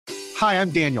Hi,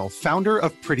 I'm Daniel, founder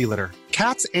of Pretty Litter.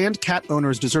 Cats and cat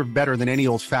owners deserve better than any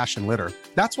old-fashioned litter.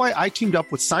 That's why I teamed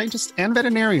up with scientists and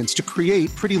veterinarians to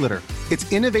create Pretty Litter.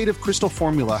 Its innovative crystal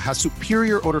formula has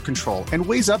superior odor control and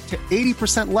weighs up to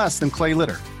 80% less than clay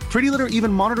litter. Pretty Litter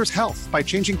even monitors health by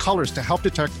changing colors to help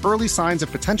detect early signs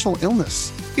of potential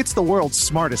illness. It's the world's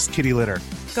smartest kitty litter.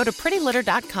 Go to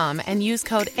prettylitter.com and use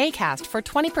code ACAST for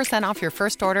 20% off your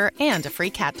first order and a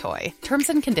free cat toy. Terms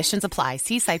and conditions apply.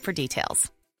 See site for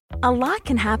details. A lot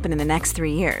can happen in the next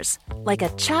 3 years. Like a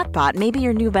chatbot may be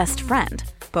your new best friend.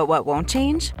 But what won't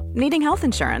change? Needing health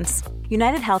insurance.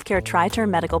 United Healthcare Tri-Term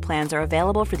Medical Plans are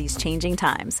available for these changing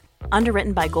times.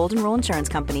 Underwritten by Golden Rule Insurance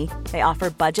Company, they offer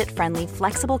budget-friendly,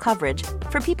 flexible coverage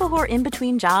for people who are in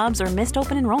between jobs or missed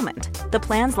open enrollment. The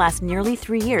plans last nearly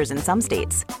 3 years in some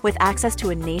states, with access to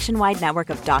a nationwide network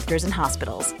of doctors and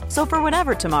hospitals. So for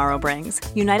whatever tomorrow brings,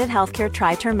 United Healthcare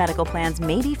Tri-Term Medical Plans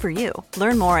may be for you.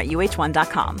 Learn more at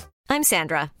uh1.com. I'm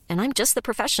Sandra, and I'm just the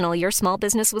professional your small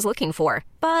business was looking for.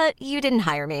 But you didn't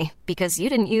hire me because you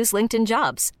didn't use LinkedIn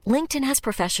Jobs. LinkedIn has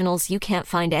professionals you can't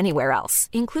find anywhere else,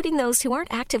 including those who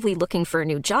aren't actively looking for a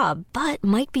new job, but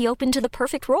might be open to the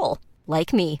perfect role,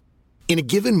 like me. In a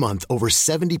given month, over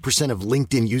 70% of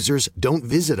LinkedIn users don't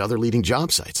visit other leading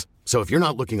job sites. So if you're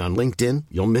not looking on LinkedIn,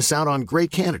 you'll miss out on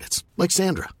great candidates like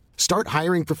Sandra. Start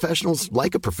hiring professionals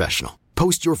like a professional.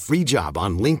 Post your free job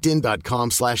on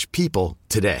linkedin.com/people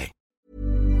today.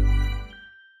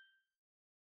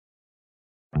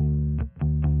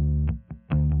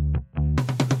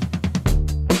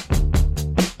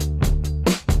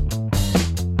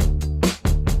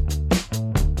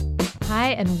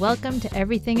 Hi, and welcome to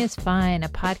Everything is Fine, a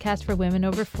podcast for women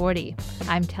over 40.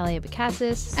 I'm Talia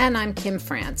Bacassis. And I'm Kim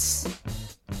France.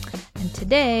 And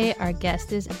today, our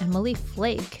guest is Emily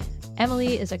Flake.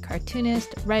 Emily is a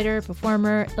cartoonist, writer,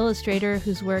 performer, illustrator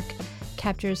whose work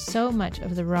captures so much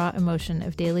of the raw emotion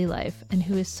of daily life and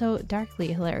who is so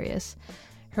darkly hilarious.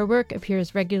 Her work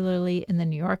appears regularly in The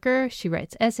New Yorker. She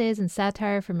writes essays and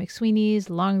satire for McSweeney's,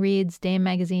 Long Reads, Dame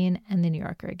Magazine, and The New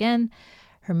Yorker again.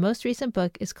 Her most recent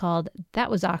book is called That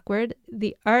Was Awkward,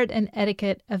 The Art and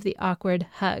Etiquette of the Awkward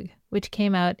Hug, which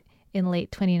came out in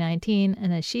late 2019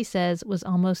 and, as she says, was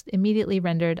almost immediately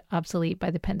rendered obsolete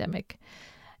by the pandemic.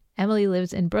 Emily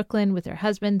lives in Brooklyn with her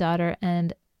husband, daughter,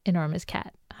 and enormous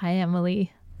cat. Hi,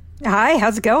 Emily. Hi,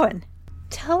 how's it going?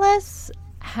 Tell us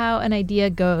how an idea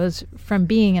goes from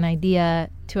being an idea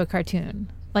to a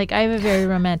cartoon. Like, I have a very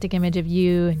romantic image of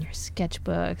you and your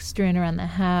sketchbook strewn around the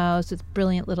house with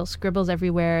brilliant little scribbles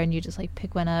everywhere, and you just, like,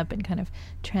 pick one up and kind of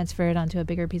transfer it onto a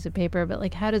bigger piece of paper. But,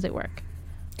 like, how does it work?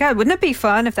 God, wouldn't it be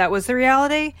fun if that was the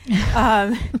reality?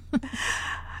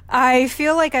 I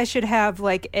feel like I should have,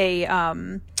 like, a,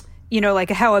 like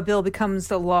How a Bill Becomes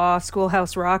the Law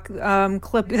Schoolhouse Rock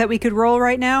clip that we could roll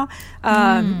right now.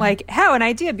 Like, how an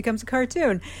idea becomes a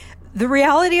cartoon. The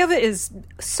reality of it is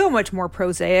so much more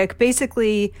prosaic.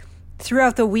 Basically,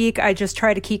 throughout the week, I just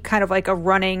try to keep kind of like a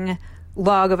running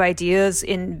log of ideas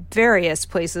in various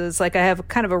places. Like, I have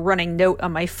kind of a running note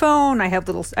on my phone.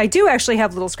 I do actually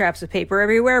have little scraps of paper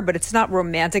everywhere, but it's not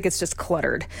romantic. It's just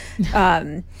cluttered.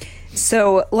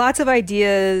 So lots of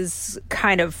ideas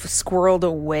kind of squirreled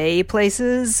away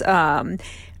places. And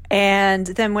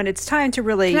then when it's time to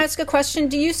really... Can I ask a question?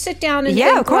 Do you sit down and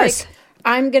think, of course, like,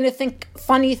 I'm going to think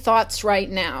funny thoughts right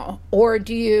now? Or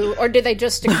do they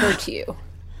just occur to you?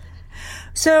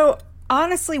 So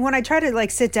honestly, when I try to like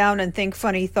sit down and think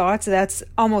funny thoughts, that's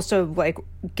almost a like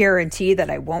guarantee that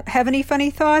I won't have any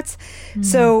funny thoughts.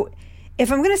 So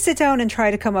if I'm going to sit down and try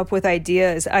to come up with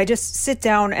ideas, I just sit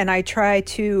down and I try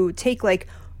to take like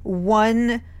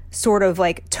one sort of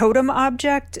like totem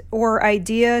object or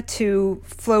idea to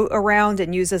float around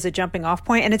and use as a jumping off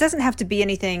point. And it doesn't have to be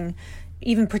anything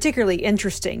even particularly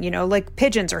interesting, like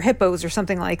pigeons or hippos or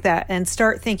something like that, and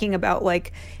start thinking about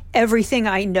like everything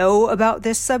I know about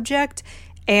this subject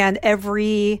and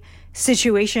every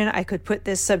situation I could put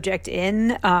this subject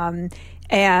in,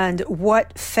 and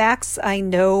what facts I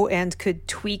know and could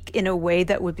tweak in a way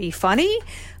that would be funny.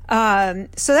 So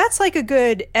that's like a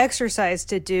good exercise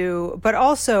to do, but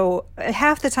also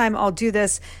half the time I'll do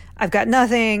this, I've got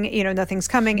nothing, nothing's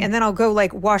coming, and then I'll go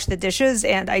like wash the dishes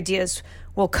and ideas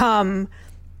will come,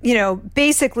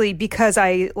 basically because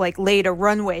I like laid a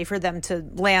runway for them to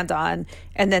land on,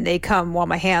 and then they come while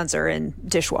my hands are in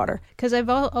dishwater. Because I've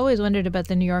always wondered about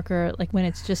The New Yorker, like when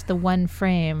it's just the one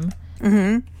frame,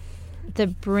 the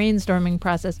brainstorming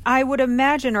process. I would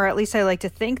imagine, or at least I like to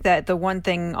think, that the one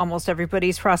thing almost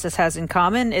everybody's process has in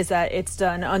common is that it's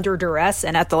done under duress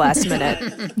and at the last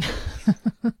minute.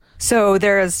 So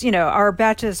there's, our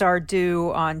batches are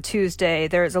due on Tuesday.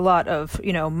 There's a lot of,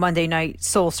 Monday night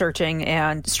soul searching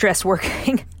and stress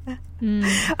working.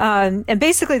 And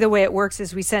basically the way it works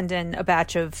is we send in a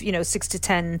batch of, 6 to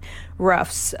 10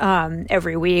 roughs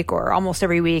every week or almost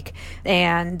every week.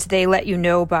 And they let you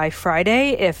know by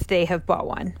Friday if they have bought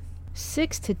one.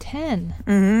 6 to 10.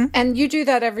 Mm-hmm. And you do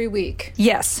that every week?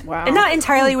 Yes. Wow. And not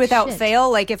entirely without shit. fail.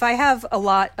 Like if I have a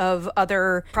lot of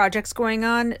other projects going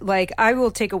on, like I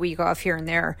will take a week off here and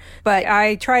there, but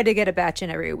I try to get a batch in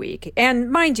every week. And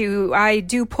mind you, I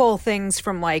do pull things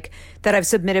from like that I've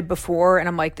submitted before and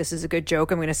I'm like, this is a good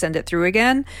joke, I'm going to send it through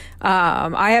again.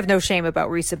 I have no shame about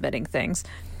resubmitting things.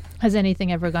 Has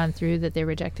anything ever gone through that they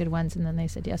rejected once and then they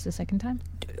said yes a second time?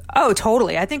 Oh,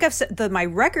 totally. I think I've said my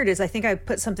record is I think I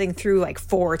put something through like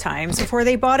 4 times before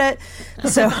they bought it.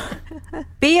 So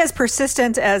be as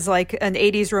persistent as like an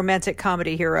 80s romantic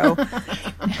comedy hero.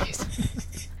 Nice.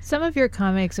 Some of your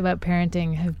comics about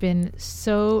parenting have been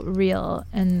so real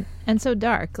and so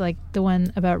dark, like the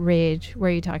one about rage, where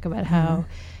you talk about how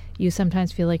you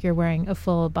sometimes feel like you're wearing a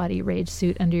full body rage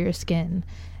suit under your skin.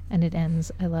 And it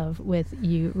ends, I love, with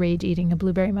you rage eating a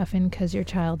blueberry muffin because your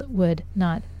child would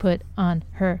not put on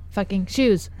her fucking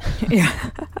shoes. Yeah.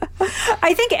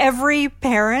 I think every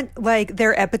parent, like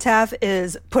their epitaph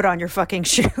is put on your fucking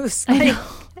shoes. Like,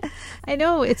 I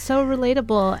know. It's so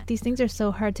relatable. These things are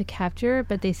so hard to capture,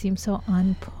 but they seem so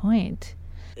on point.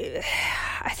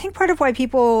 I think part of why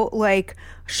people like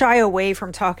shy away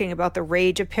from talking about the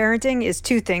rage of parenting is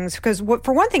 2 things. Because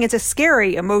for one thing, it's a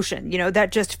scary emotion,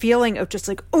 that just feeling of just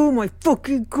like, oh my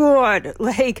fucking God.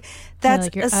 Like that's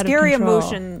like a scary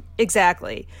emotion.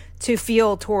 Exactly. To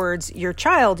feel towards your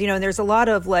child, and there's a lot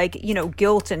of like,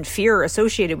 guilt and fear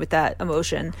associated with that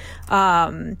emotion.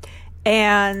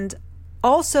 And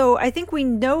also, I think we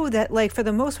know that, like, for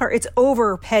the most part, it's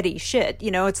over petty shit.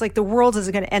 It's like the world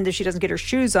isn't going to end if she doesn't get her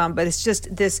shoes on, but it's just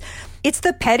it's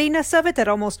the pettiness of it that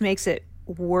almost makes it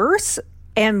worse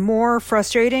and more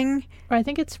frustrating. Or I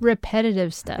think it's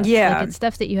repetitive stuff. Yeah. Like it's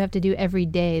stuff that you have to do every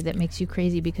day that makes you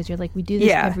crazy because you're like, we do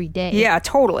this every day. Yeah,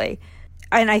 totally.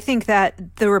 And I think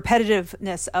that the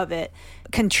repetitiveness of it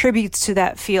contributes to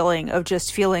that feeling of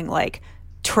just feeling like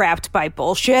trapped by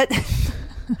bullshit.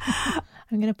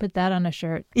 I'm going to put that on a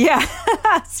shirt. Yeah,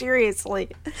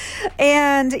 seriously.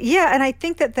 And I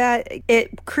think that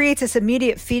it creates this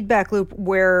immediate feedback loop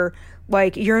where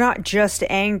like you're not just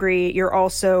angry, you're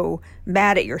also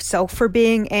mad at yourself for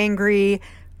being angry.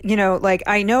 Like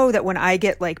I know that when I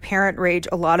get like parent rage,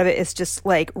 a lot of it is just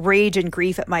like rage and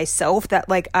grief at myself that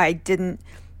like I didn't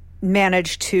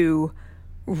manage to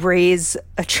raise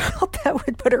a child that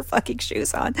would put her fucking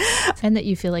shoes on. And that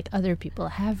you feel like other people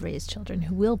have raised children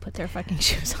who will put their fucking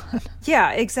shoes on.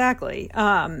 Yeah, exactly.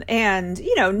 And,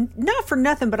 not for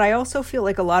nothing, but I also feel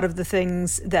like a lot of the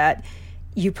things that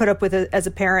you put up with as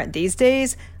a parent these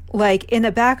days, like in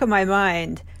the back of my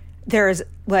mind, there's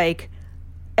like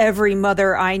every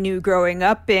mother I knew growing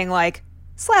up being like,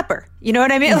 slap her. You know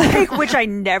what I mean? Like, which I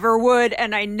never would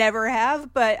and I never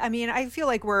have. But I mean, I feel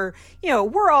like we're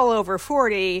all over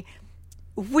 40.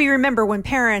 We remember when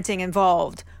parenting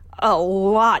involved a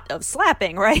lot of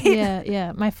slapping, right?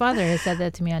 Yeah. My father has said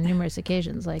that to me on numerous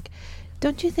occasions. Like,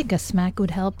 don't you think a smack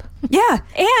would help? Yeah.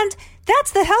 And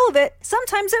that's the hell of it.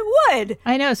 Sometimes it would.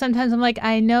 I know. Sometimes I'm like,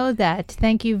 I know that.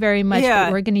 Thank you very much. Yeah.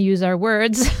 But we're going to use our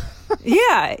words.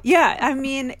 Yeah. I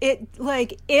mean, it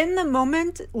like in the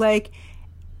moment, like,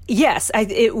 yes,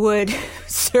 it would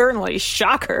certainly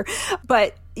shock her,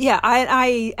 but yeah,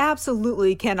 I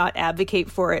absolutely cannot advocate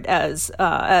for it as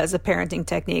a parenting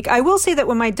technique. I will say that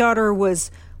when my daughter was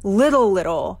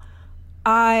little,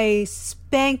 I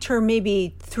spanked her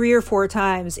maybe 3 or 4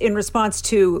 times in response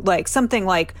to like something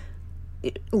like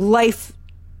life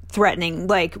threatening,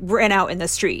 like ran out in the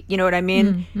street. You know what I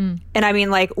mean? Mm-hmm. And I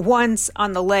mean, like once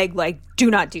on the leg, like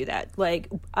do not do that. Like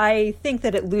I think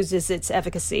that it loses its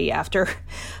efficacy after,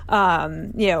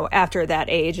 after that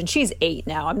age. And she's 8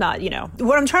 now. I'm not,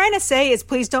 what I'm trying to say is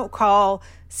please don't call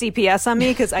CPS on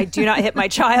me because I do not hit my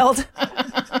child.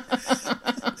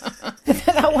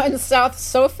 That went south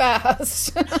so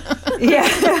fast. Yeah.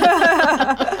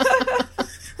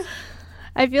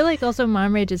 I feel like also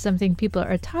mom rage is something people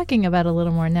are talking about a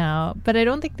little more now, but I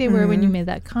don't think they were when you made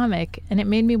that comic. And it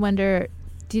made me wonder,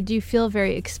 did you feel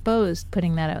very exposed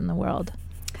putting that out in the world?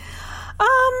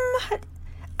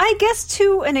 I guess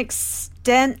to an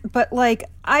extent, but like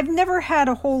I've never had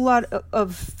a whole lot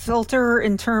of filter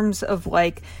in terms of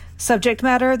like subject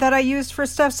matter that I used for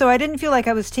stuff. So I didn't feel like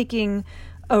I was taking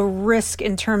a risk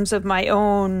in terms of my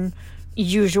own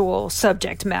usual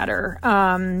subject matter.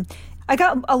 I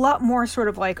got a lot more sort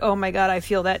of like, oh my God, I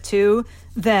feel that too,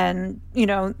 than,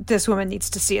 this woman needs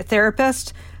to see a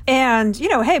therapist. And,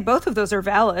 hey, both of those are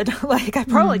valid. Like, I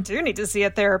probably do need to see a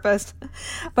therapist.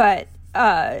 But,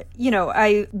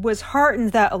 I was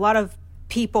heartened that a lot of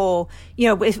people,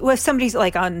 if somebody's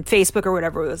like on Facebook or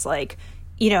whatever, it was like,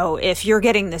 if you're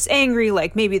getting this angry,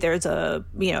 like maybe there's a,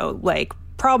 like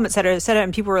problem, et cetera,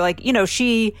 and people were like,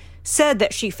 she said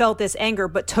that she felt this anger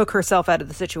but took herself out of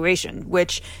the situation,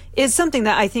 which is something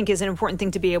that I think is an important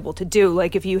thing to be able to do.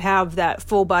 Like if you have that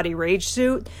full body rage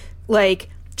suit, like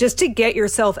just to get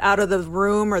yourself out of the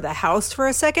room or the house for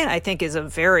a second, I think is a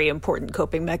very important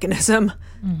coping mechanism.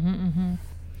 Mm-hmm, mm-hmm.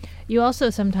 You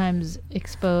also sometimes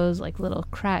expose like little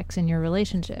cracks in your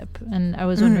relationship. And I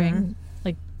was wondering,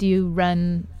 like, do you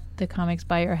run the comics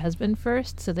by your husband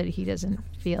first so that he doesn't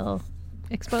feel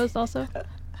exposed also?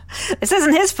 This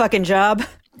isn't his fucking job.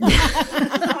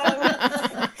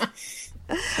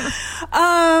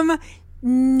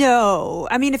 No.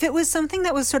 I mean, if it was something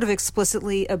that was sort of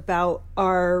explicitly about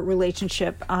our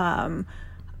relationship,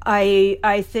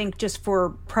 I think just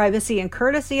for privacy and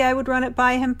courtesy, I would run it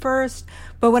by him first.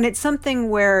 But when it's something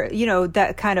where,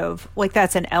 that kind of like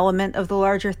that's an element of the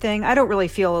larger thing, I don't really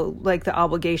feel like the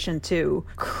obligation to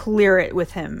clear it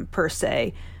with him per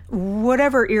se.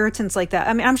 Whatever irritants like that.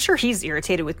 I mean, I'm sure he's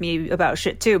irritated with me about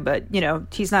shit too, but,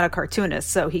 he's not a cartoonist,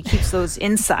 so he keeps those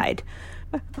inside.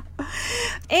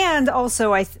 And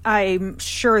also, I'm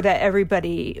sure that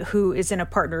everybody who is in a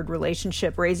partnered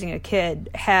relationship raising a kid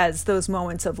has those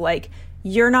moments of like,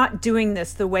 you're not doing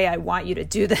this the way I want you to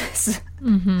do this,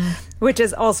 which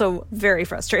is also very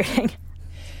frustrating.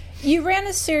 You ran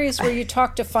a series where you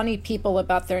talked to funny people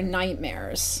about their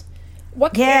nightmares.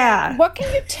 What can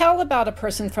you tell about a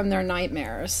person from their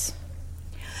nightmares?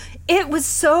 It was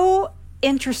so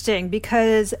interesting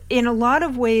because in a lot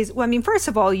of ways, well, I mean, first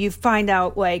of all, you find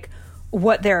out like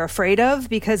what they're afraid of,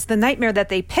 because the nightmare that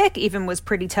they pick even was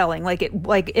pretty telling. Like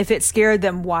if it scared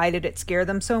them, why did it scare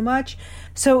them so much?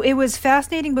 So it was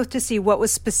fascinating both to see what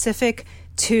was specific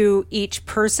to each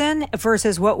person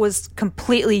versus what was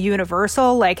completely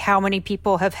universal, like how many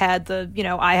people have had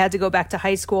I had to go back to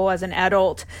high school as an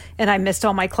adult and I missed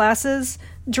all my classes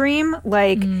dream.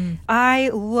 Like I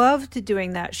loved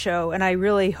doing that show, and I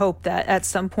really hope that at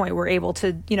some point we're able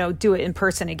to, do it in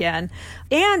person again.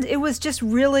 And it was just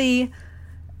really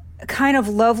kind of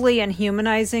lovely and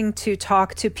humanizing to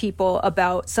talk to people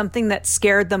about something that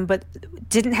scared them but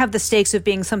didn't have the stakes of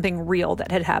being something real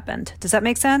that had happened. Does that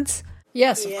make sense?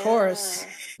 Yes, of course.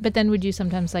 But then would you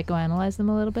sometimes psychoanalyze them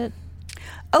a little bit?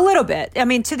 A little bit. I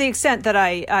mean, to the extent that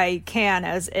I can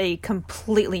as a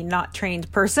completely not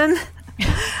trained person.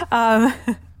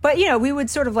 But, we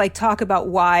would sort of like talk about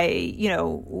why,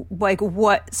 like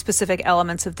what specific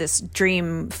elements of this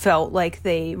dream felt like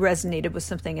they resonated with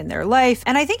something in their life.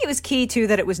 And I think it was key, too,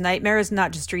 that it was nightmares,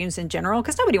 not just dreams in general,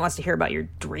 because nobody wants to hear about your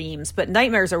dreams. But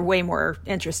nightmares are way more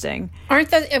interesting. Aren't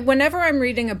that whenever I'm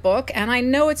reading a book, and I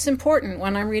know it's important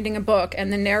when I'm reading a book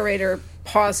and the narrator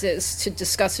pauses to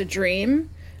discuss a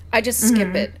dream, I just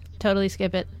skip it. Totally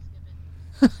skip it.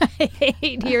 I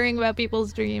hate hearing about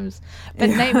people's dreams, but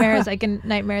nightmares I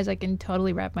can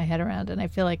totally wrap my head around, and I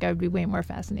feel like I would be way more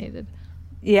fascinated.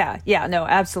 Yeah, no,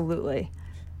 absolutely.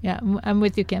 Yeah, I'm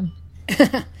with you, Kim.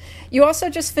 You also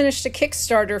just finished a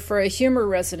Kickstarter for a humor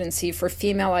residency for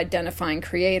female identifying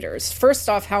creators. First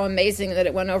off, how amazing that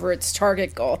it went over its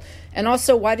target goal, and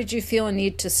also why did you feel a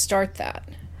need to start that?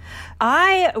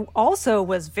 I also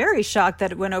was very shocked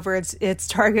that it went over its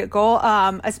target goal,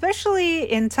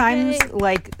 especially in times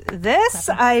like this.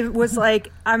 I'm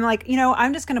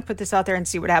just going to put this out there and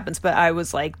see what happens. But I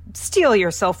was like, steel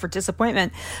yourself for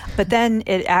disappointment. But then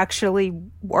it actually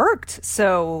worked.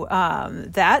 So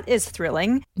that is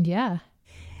thrilling. Yeah.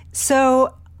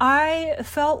 So I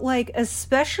felt like,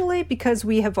 especially because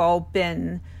we have all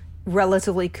been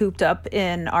relatively cooped up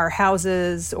in our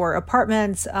houses or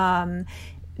apartments,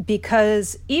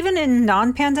 because even in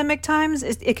non-pandemic times,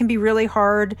 it can be really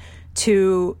hard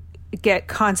to get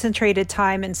concentrated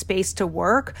time and space to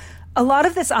work. A lot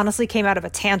of this honestly came out of a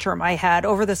tantrum I had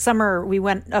over the summer. We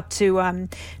went up to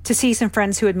see some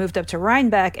friends who had moved up to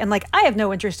Rhinebeck, and like I have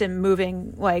no interest in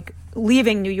moving, like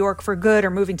leaving New York for good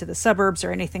or moving to the suburbs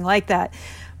or anything like that.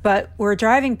 But we're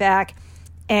driving back,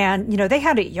 and, they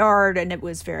had a yard and it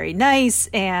was very nice.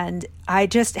 And I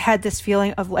just had this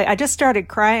feeling of like, I just started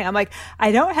crying. I'm like,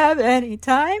 I don't have any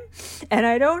time and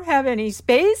I don't have any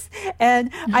space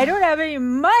and I don't have any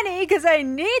money because I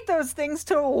need those things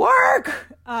to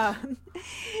work.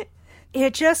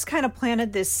 It just kind of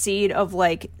planted this seed of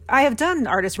like, I have done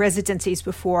artist residencies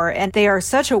before and they are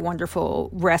such a wonderful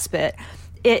respite.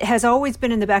 it has always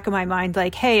been in the back of my mind,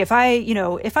 like, hey, if I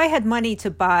had money to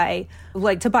buy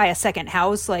a second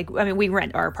house, like, I mean, we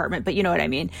rent our apartment, but you know what I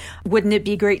mean? Wouldn't it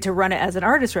be great to run it as an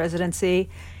artist residency?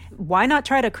 Why not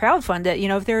try to crowdfund it? You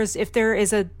know, if there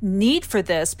is a need for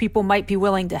this, people might be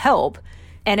willing to help.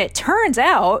 And it turns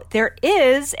out there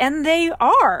is, and they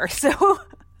are. So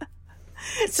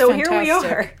here we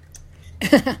are.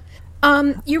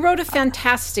 You wrote a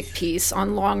fantastic piece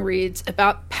on Long Reads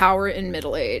about power in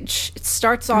middle age. It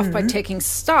starts off by taking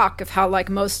stock of how, like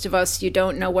most of us, you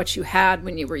don't know what you had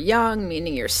when you were young,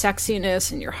 meaning your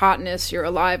sexiness and your hotness, your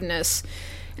aliveness.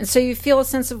 And so you feel a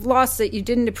sense of loss that you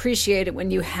didn't appreciate it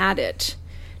when you had it.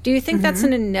 Do you think that's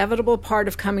an inevitable part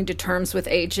of coming to terms with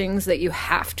agings, that you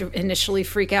have to initially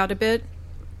freak out a bit?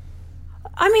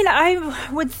 I mean, I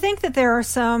would think that there are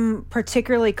some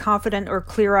particularly confident or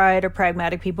clear-eyed or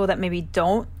pragmatic people that maybe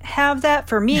don't have that.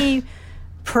 For me,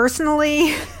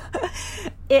 personally,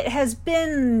 it has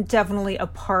been definitely a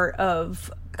part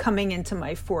of coming into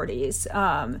my 40s.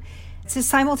 It's a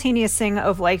simultaneous thing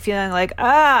of like feeling like,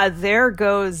 there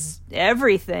goes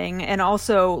everything. And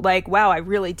also like, wow, I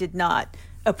really did not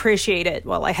appreciate it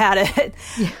while I had it.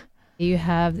 Yeah. You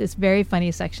have this very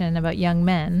funny section about young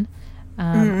men.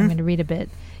 I'm going to read a bit.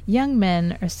 Young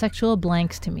men are sexual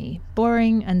blanks to me.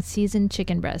 Boring, unseasoned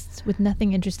chicken breasts with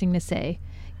nothing interesting to say.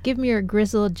 Give me your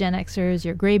grizzled Gen Xers,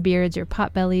 your gray beards, your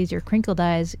pot bellies, your crinkled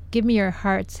eyes. Give me your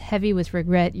hearts heavy with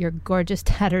regret, your gorgeous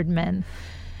tattered men.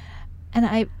 And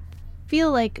I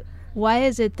feel like, why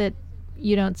is it that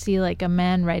you don't see like a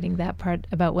man writing that part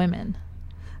about women?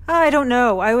 I don't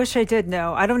know. I wish I did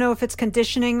know. I don't know if it's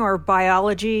conditioning or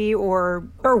biology or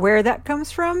where that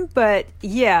comes from. But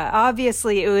yeah,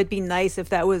 obviously it would be nice if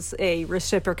that was a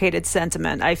reciprocated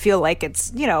sentiment. I feel like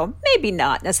it's, maybe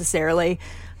not necessarily.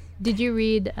 Did you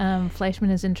read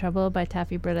Fleischman is in Trouble by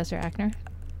Taffy Brodesser-Akner?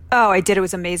 Oh, I did. It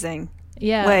was amazing.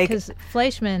 Yeah, because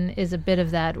Fleischman is a bit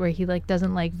of that where he like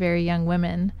doesn't like very young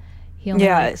women. He only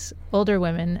likes older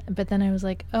women. But then I was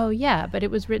like, oh, yeah, but it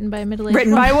was written by a middle-aged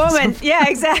woman. Written by a woman. So yeah,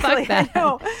 exactly. I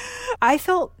know. I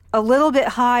felt a little bit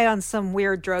high on some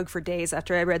weird drug for days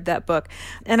after I read that book.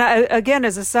 And again,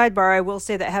 as a sidebar, I will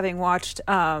say that having watched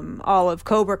all of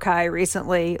Cobra Kai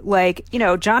recently, like,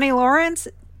 Johnny Lawrence,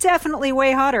 definitely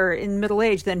way hotter in middle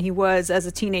age than he was as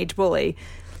a teenage bully.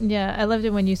 Yeah, I loved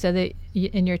it when you said that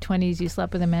in your 20s you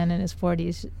slept with a man in his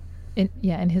 40s.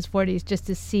 In his 40s, just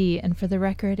to see. And for the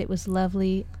record, it was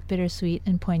lovely, bittersweet,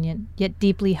 and poignant, yet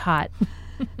deeply hot.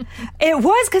 It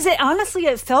was, because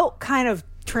it felt kind of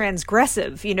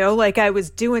transgressive, like I was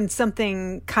doing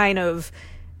something kind of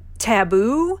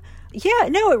taboo. Yeah,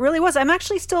 no, it really was. I'm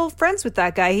actually still friends with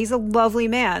that guy. He's a lovely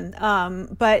man.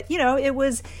 But,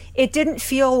 it didn't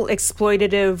feel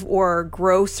exploitative or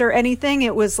gross or anything.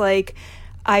 It was like,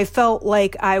 I felt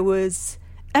like there was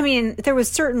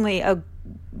certainly a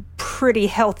pretty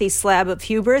healthy slab of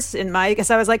hubris in because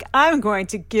I was like, I'm going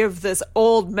to give this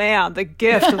old man the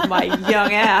gift of my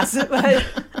young ass. But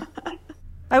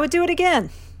I would do it again.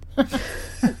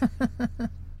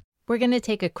 We're going to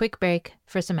take a quick break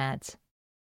for some ads.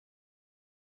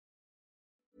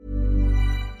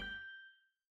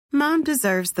 Mom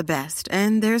deserves the best,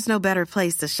 and there's no better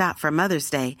place to shop for Mother's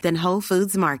Day than Whole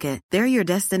Foods Market. They're your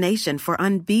destination for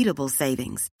unbeatable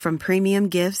savings, from premium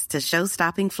gifts to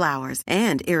show-stopping flowers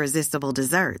and irresistible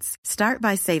desserts. Start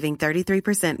by saving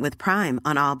 33% with Prime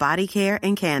on all body care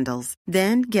and candles.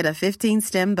 Then get a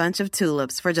 15-stem bunch of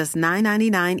tulips for just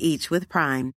 $9.99 each with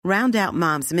Prime. Round out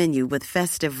Mom's menu with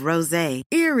festive rosé,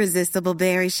 irresistible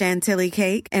berry chantilly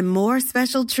cake, and more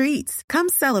special treats. Come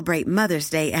celebrate Mother's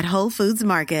Day at Whole Foods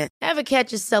Market. Ever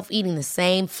catch yourself eating the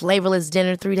same flavorless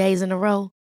dinner 3 days in a row?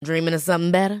 Dreaming of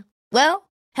something better? Well,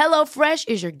 HelloFresh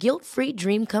is your guilt-free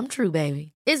dream come true,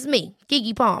 baby. It's me,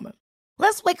 Keke Palmer.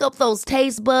 Let's wake up those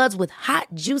taste buds with hot,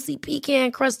 juicy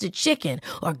pecan-crusted chicken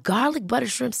or garlic butter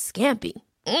shrimp scampi.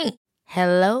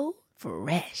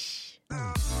 HelloFresh.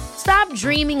 Stop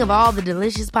dreaming of all the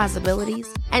delicious possibilities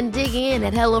and dig in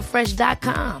at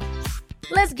HelloFresh.com.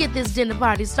 Let's get this dinner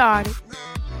party started.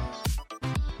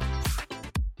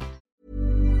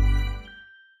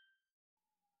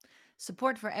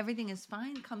 Support for Everything is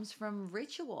Fine comes from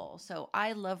Ritual. So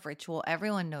I love Ritual.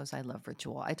 Everyone knows I love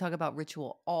Ritual. I talk about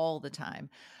Ritual all the time.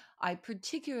 I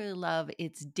particularly love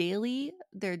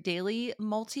their daily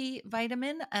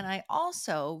multivitamin. And I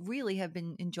also really have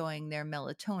been enjoying their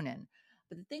melatonin.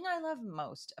 But the thing I love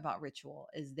most about Ritual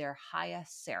is their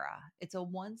Hyacera. It's a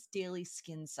once daily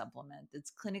skin supplement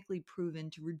that's clinically proven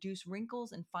to reduce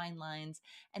wrinkles and fine lines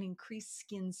and increase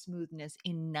skin smoothness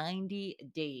in 90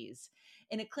 days.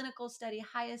 In a clinical study,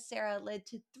 Hyacera led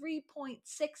to 3.6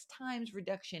 times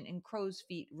reduction in crow's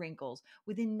feet wrinkles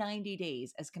within 90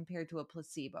 days as compared to a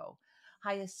placebo.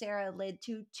 Hyacera led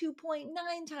to 2.9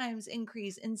 times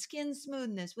increase in skin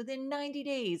smoothness within 90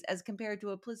 days as compared to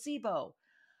a placebo.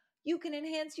 You can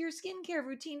enhance your skincare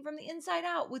routine from the inside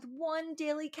out with one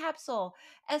daily capsule,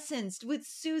 essenced with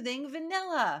soothing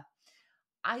vanilla.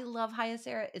 I love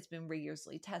Hyacera. It's been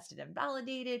rigorously tested and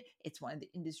validated. It's one of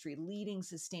the industry-leading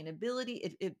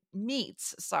sustainability. It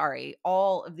meets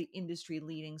all of the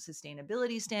industry-leading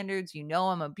sustainability standards. You know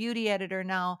I'm a beauty editor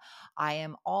now. I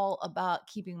am all about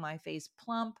keeping my face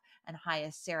plump, and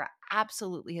Hyacera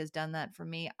absolutely has done that for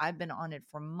me. I've been on it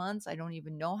for months. I don't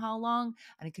even know how long,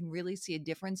 and I can really see a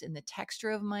difference in the texture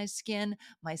of my skin.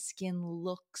 My skin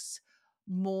looks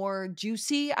more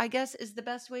juicy, I guess is the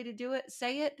best way to do it.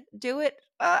 Say it, do it.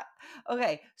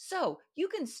 Okay, so you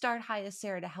can start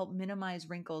Hyacera to help minimize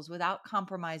wrinkles without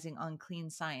compromising on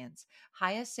clean science.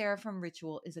 Hyacera from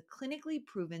Ritual is a clinically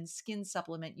proven skin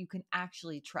supplement you can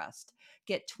actually trust.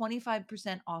 Get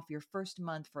 25% off your first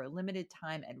month for a limited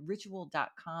time at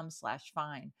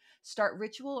ritual.com/fine. Start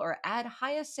Ritual or add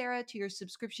Hyacera to your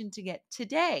subscription to get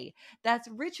today. That's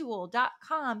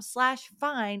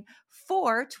ritual.com/fine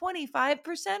for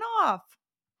 25% off.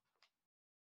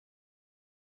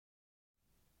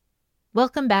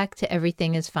 Welcome back to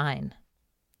Everything is Fine.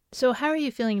 So how are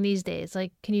you feeling these days?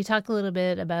 Like, can you talk a little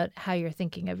bit about how you're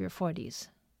thinking of your 40s?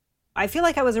 I feel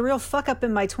like I was a real fuck up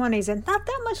in my 20s and not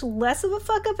that much less of a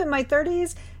fuck up in my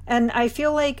 30s. And I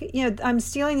feel like, I'm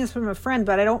stealing this from a friend,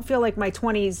 but I don't feel like my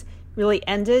 20s really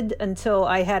ended until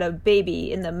I had a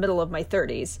baby in the middle of my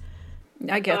 30s.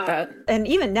 I get that. And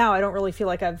even now, I don't really feel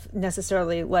like I've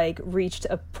necessarily reached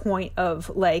a point of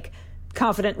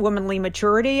confident womanly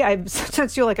maturity. I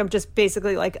sometimes feel like I'm just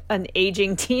basically an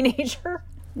aging teenager.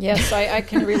 Yes, I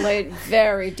can relate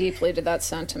very deeply to that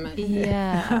sentiment.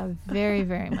 Yeah, very,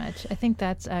 very much. I think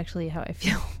that's actually how I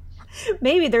feel.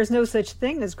 Maybe there's no such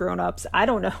thing as grown-ups. I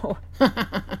don't know.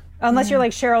 Unless you're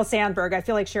like Sheryl Sandberg. I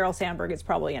feel like Sheryl Sandberg is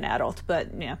probably an adult, but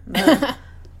yeah.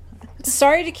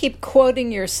 Sorry to keep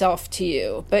quoting yourself to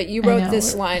you, but you wrote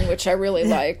this line, which I really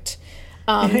liked.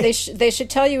 They should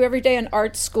tell you every day in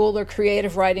art school or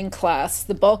creative writing class,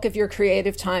 the bulk of your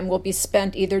creative time will be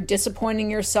spent either disappointing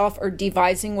yourself or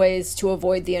devising ways to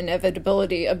avoid the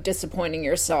inevitability of disappointing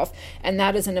yourself. And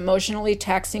that is an emotionally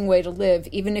taxing way to live,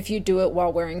 even if you do it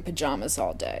while wearing pajamas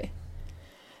all day.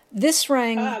 This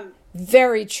rang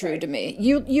very true to me.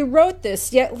 You wrote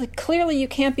this, yet clearly you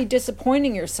can't be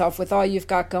disappointing yourself with all you've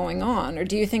got going on. Or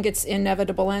do you think it's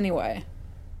inevitable anyway?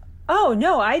 Oh,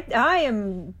 no, I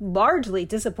am largely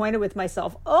disappointed with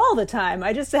myself all the time.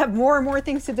 I just have more and more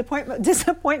things to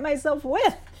disappoint myself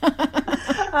with.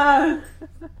 I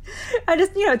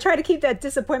just, try to keep that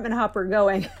disappointment hopper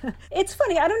going. It's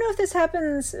funny. I don't know if this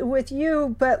happens with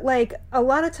you, but a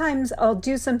lot of times I'll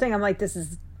do something. I'm like, this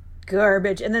is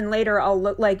garbage. And then later I'll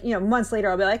look months later,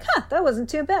 I'll be like, that wasn't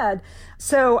too bad.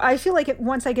 So I feel like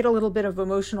once I get a little bit of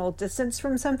emotional distance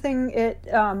from something, it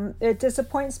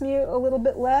disappoints me a little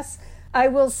bit less. I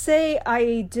will say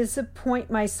I disappoint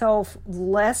myself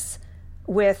less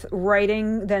with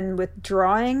writing than with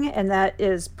drawing. And that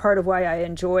is part of why I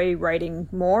enjoy writing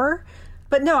more.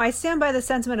 But no, I stand by the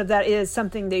sentiment of that is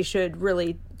something they should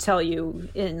really tell you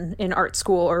in art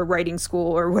school or writing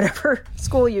school or whatever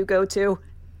school you go to.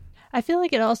 I feel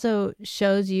like it also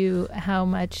shows you how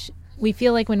much we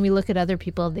feel like when we look at other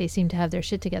people, they seem to have their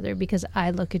shit together, because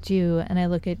I look at you and I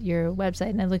look at your website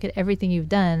and I look at everything you've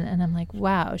done and I'm like,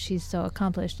 wow, she's so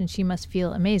accomplished and she must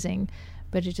feel amazing.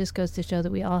 But it just goes to show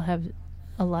that we all have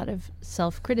a lot of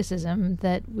self-criticism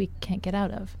that we can't get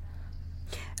out of.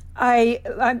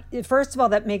 I first of all,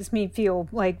 that makes me feel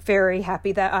very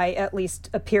happy that I at least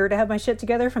appear to have my shit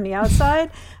together from the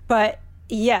outside. But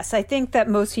yes, I think that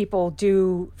most people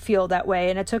do feel that way.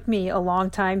 And it took me a long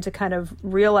time to kind of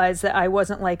realize that I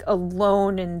wasn't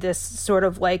alone in this sort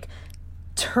of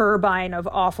turbine of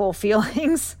awful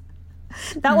feelings.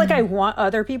 Not like I want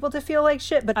other people to feel like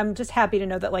shit, but I'm just happy to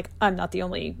know that I'm not the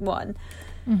only one.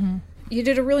 Mm-hmm. You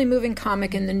did a really moving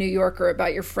comic in The New Yorker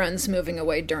about your friends moving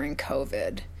away during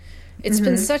COVID. It's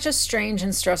been such a strange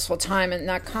and stressful time, and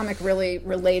that comic really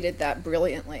related that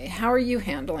brilliantly. How are you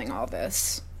handling all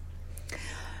this?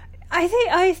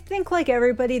 I think like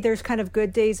everybody, there's kind of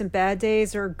good days and bad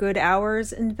days, or good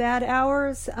hours and bad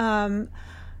hours.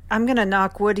 I'm going to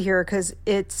knock wood here because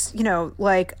it's, you know,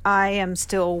 like I am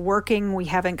still working. We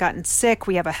haven't gotten sick.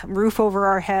 We have a roof over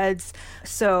our heads.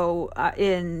 So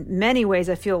in many ways,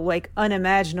 I feel like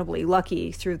unimaginably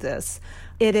lucky through this.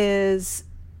 It is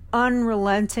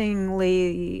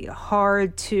unrelentingly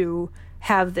hard to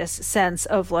have this sense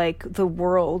of like the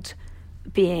world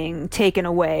being taken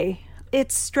away.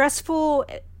 It's stressful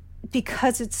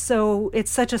because it's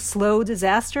such a slow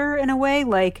disaster in a way.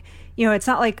 Like, you know, it's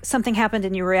not like something happened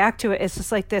and you react to it. It's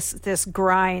just like this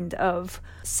grind of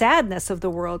sadness of the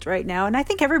world right now. And I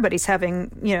think everybody's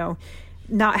having, you know,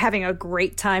 not having a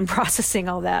great time processing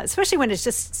all that, especially when it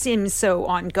just seems so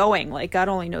ongoing. Like God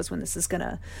only knows when this is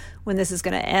gonna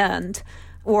end,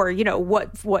 or, you know,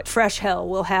 what fresh hell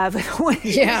we'll have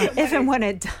if and when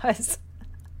it does.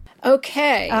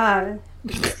 Okay.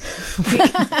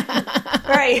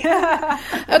 Right.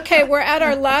 Okay, we're at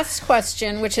our last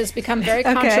question, which has become very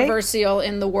controversial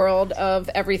in the world of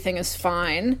everything is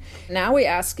fine. Now we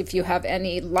ask if you have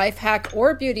any life hack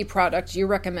or beauty product you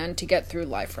recommend to get through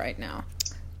life right now.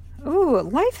 Ooh,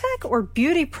 life hack or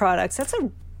beauty products? That's a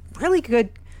really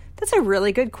good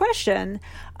question.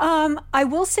 I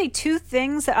will say two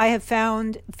things that I have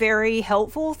found very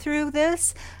helpful through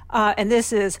this. And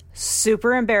this is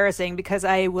super embarrassing because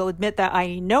I will admit that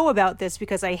I know about this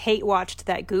because I hate watched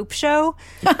that Goop show.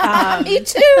 Me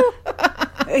too.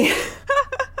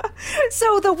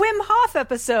 So the Wim Hof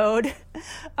episode,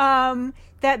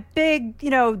 that big,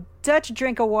 you know, Dutch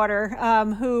drink of water,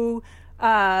 who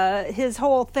his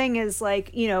whole thing is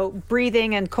like, you know,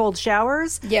 breathing and cold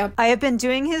showers. Yeah. I have been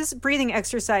doing his breathing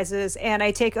exercises and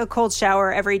I take a cold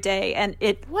shower every day, and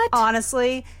it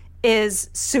honestly is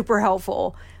super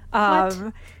helpful.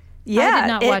 What? Yeah, I did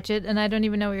not watch it, and I don't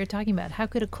even know what you're talking about. How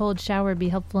could a cold shower be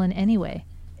helpful in any way?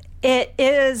 It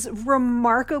is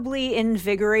remarkably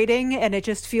invigorating, and it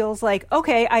just feels like,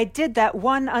 okay, I did that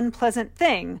one unpleasant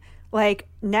thing. Like,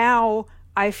 now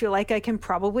I feel like I can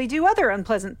probably do other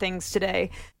unpleasant things today.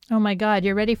 Oh my God,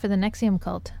 you're ready for the NXIVM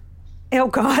cult. Oh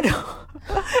God.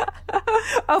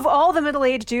 Of all the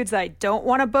middle-aged dudes I don't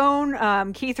want to bone,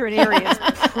 Keith Raniere is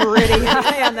pretty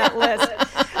high on that list.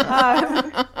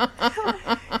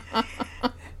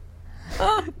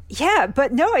 Yeah,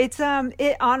 but no, it's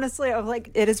it honestly,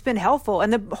 like, it has been helpful.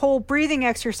 And the whole breathing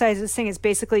exercises thing is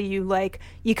basically you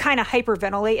kind of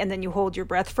hyperventilate and then you hold your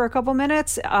breath for a couple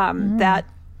minutes. That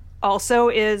also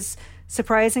is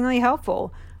surprisingly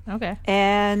helpful. Okay.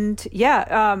 And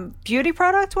yeah, beauty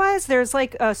product wise, there's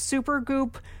like a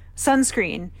Supergoop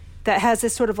sunscreen that has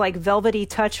this sort of like velvety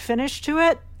touch finish to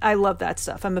it. I love that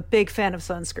stuff. I'm a big fan of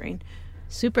sunscreen.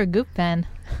 Supergoop fan.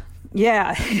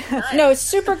 Yeah. No,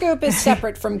 Supergoop is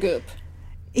separate from Goop.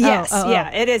 Yes. Yeah.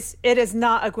 It is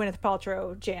not a Gwyneth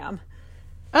Paltrow jam.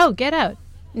 Oh, Get Out.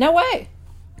 No way.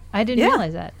 I didn't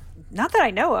realize that. Not that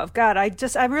I know of. God, I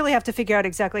really have to figure out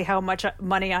exactly how much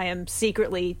money I am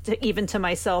secretly, even to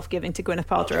myself, giving to Gwyneth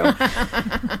Paltrow.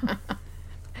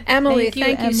 Emily,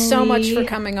 thank you so much for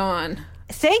coming on.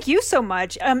 Thank you so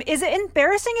much. Is it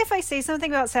embarrassing if I say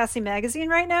something about Sassy Magazine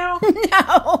right now?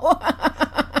 No.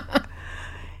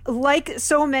 Like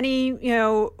so many, you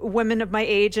know, women of my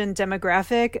age and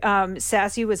demographic,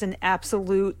 Sassy was an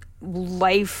absolute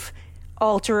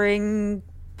life-altering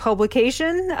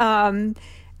publication.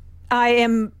 I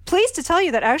am pleased to tell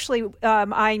you that actually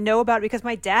I know about it because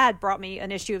my dad brought me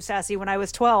an issue of Sassy when I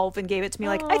was 12 and gave it to me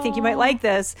like, I think you might like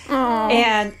this. Aww.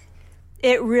 And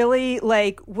it really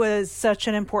like was such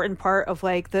an important part of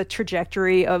like the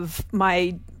trajectory of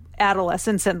my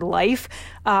adolescence and life.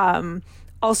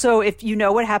 Also, if you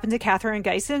know what happened to Katherine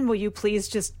Geisen, will you please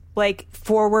just like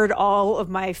forward all of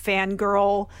my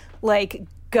fangirl like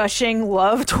gushing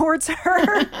love towards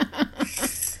her?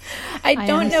 I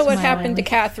don't know what happened to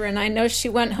Katherine. I know she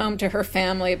went home to her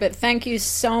family, but thank you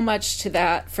so much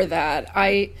for that.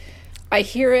 I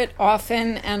hear it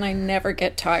often, and I never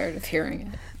get tired of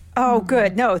hearing it. Oh,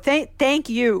 good. No, thank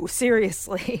you.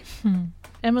 Seriously.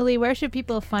 Emily, where should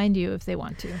people find you if they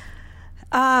want to?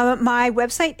 My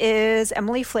website is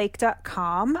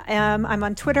emilyflake.com. I'm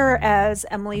on Twitter as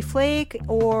Emily Flake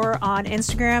or on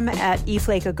Instagram at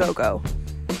eflakeagogo.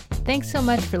 Thanks so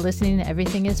much for listening to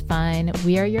Everything is Fine.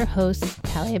 We are your hosts,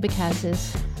 Talia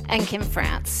Bacassis and Kim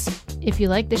France. If you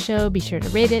like the show, be sure to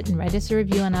rate it and write us a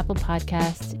review on Apple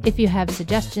Podcasts. If you have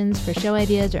suggestions for show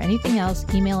ideas or anything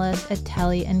else, email us at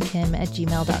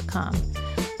tallyandkim@gmail.com.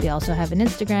 We also have an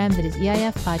Instagram that is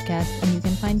EIF Podcast, and you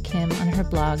can find Kim on her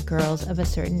blog,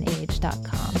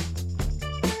 girlsofacertainage.com.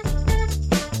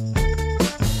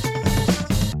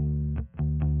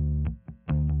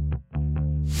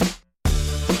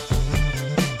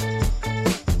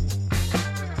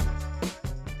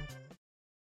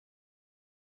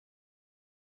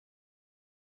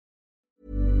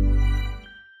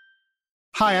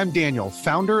 Hi, I'm Daniel,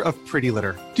 founder of Pretty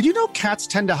Litter. Did you know cats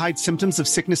tend to hide symptoms of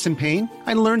sickness and pain?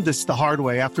 I learned this the hard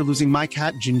way after losing my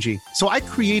cat, Gingy. So I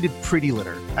created Pretty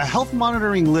Litter, a health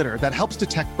monitoring litter that helps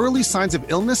detect early signs of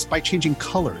illness by changing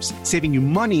colors, saving you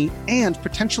money and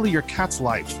potentially your cat's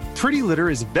life. Pretty Litter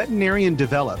is veterinarian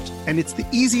developed, and it's the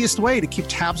easiest way to keep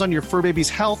tabs on your fur baby's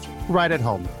health right at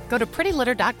home. Go to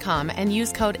prettylitter.com and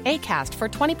use code ACAST for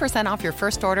 20% off your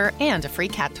first order and a free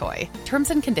cat toy.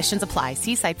 Terms and conditions apply.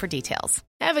 See site for details.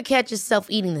 Ever catch yourself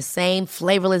eating the same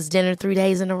flavorless dinner 3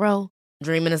 days in a row?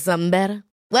 Dreaming of something better?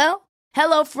 Well,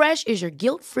 HelloFresh is your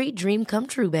guilt-free dream come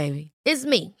true, baby. It's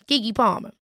me, Keke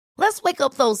Palmer. Let's wake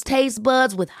up those taste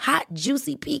buds with hot,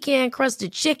 juicy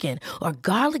pecan-crusted chicken or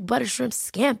garlic butter shrimp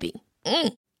scampi.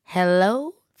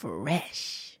 Hello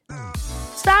Fresh.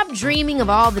 Stop dreaming of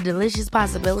all the delicious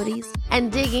possibilities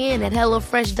and dig in at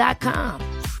HelloFresh.com.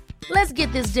 Let's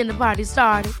get this dinner party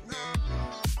started.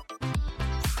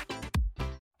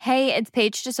 Hey, it's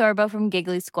Paige DeSorbo from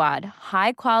Giggly Squad.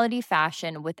 High quality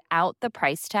fashion without the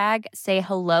price tag. Say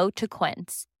hello to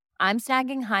Quince. I'm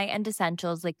snagging high-end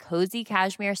essentials like cozy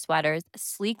cashmere sweaters,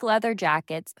 sleek leather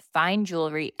jackets, fine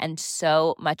jewelry, and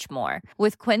so much more.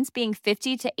 With Quince being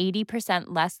 50 to 80%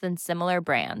 less than similar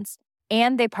brands.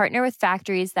 And they partner with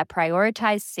factories that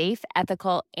prioritize safe,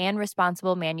 ethical, and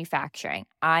responsible manufacturing.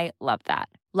 I love that.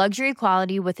 Luxury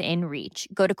quality within reach.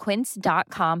 Go to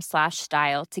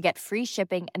quince.com/style to get free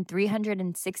shipping and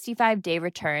 365-day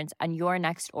returns on your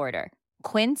next order.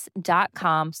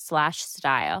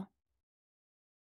 Quince.com/style.